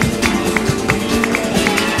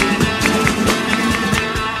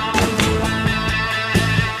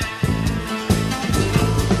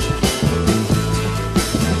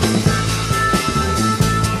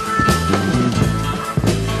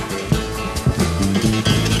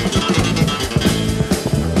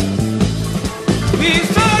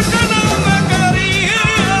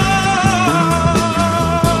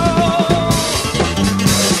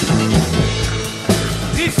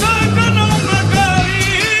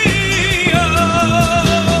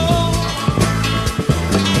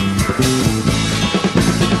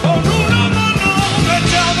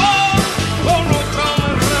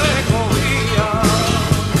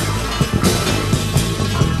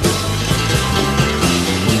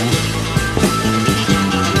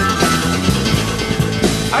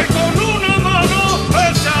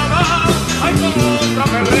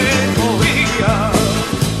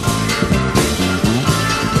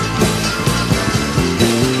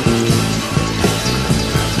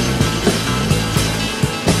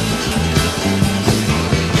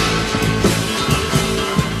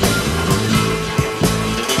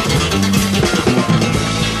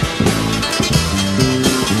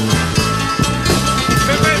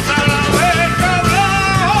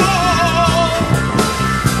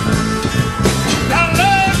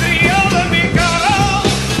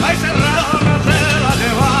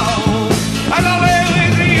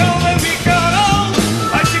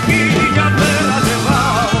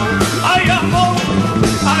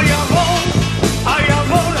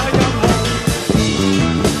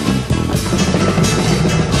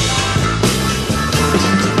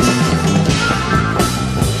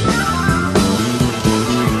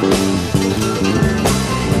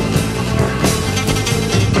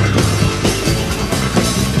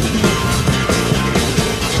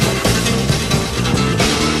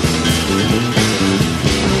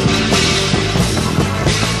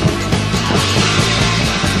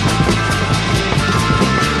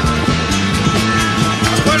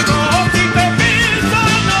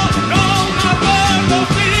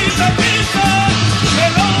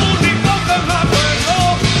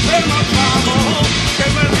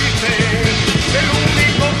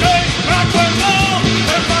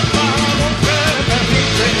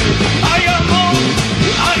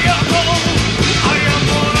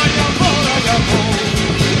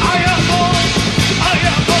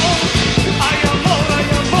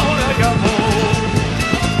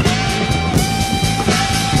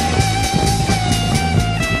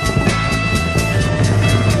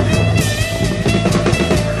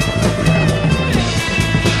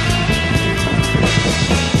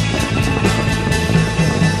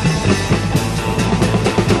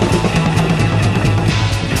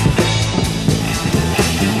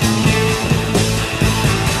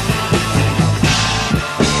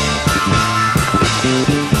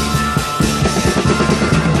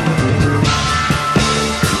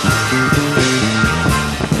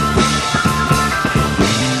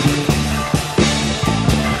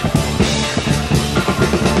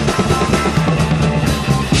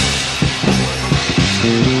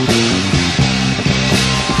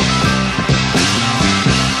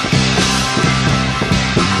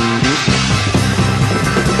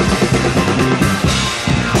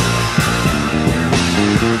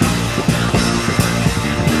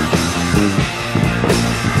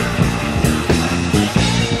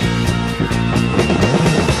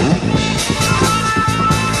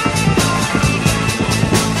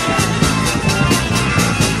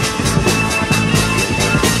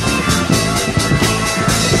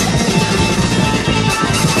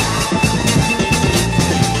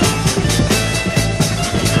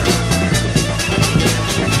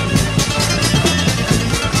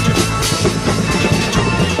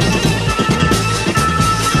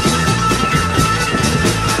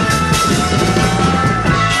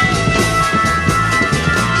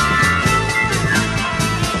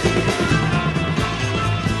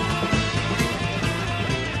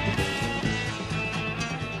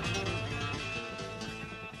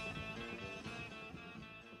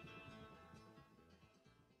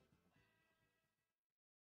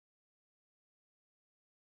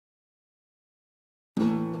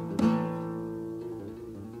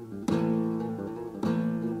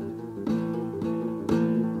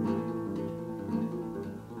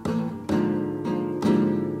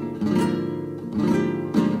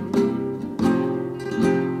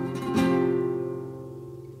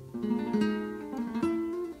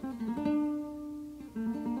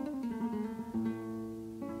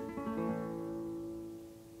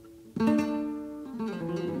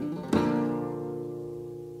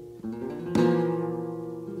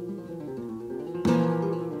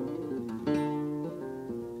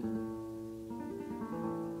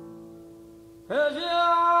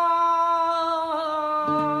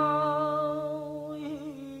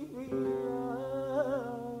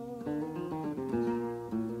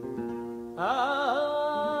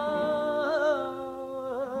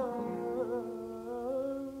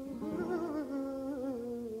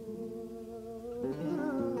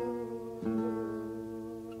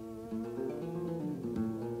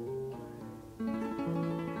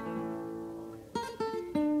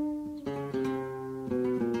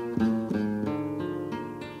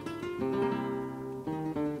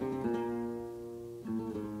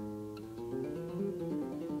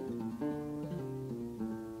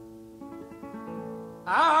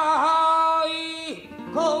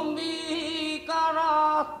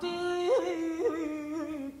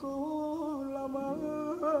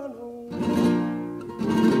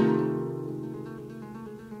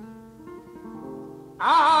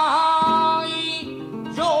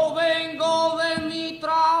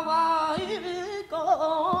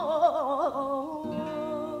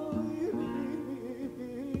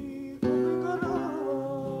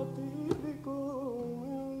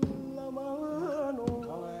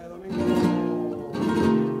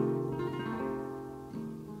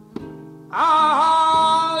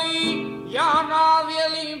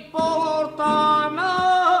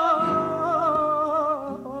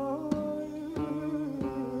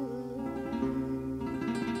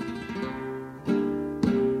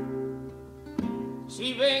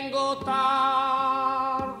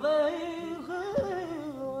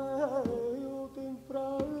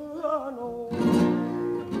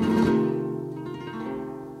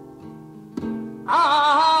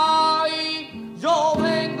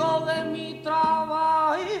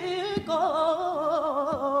 chico.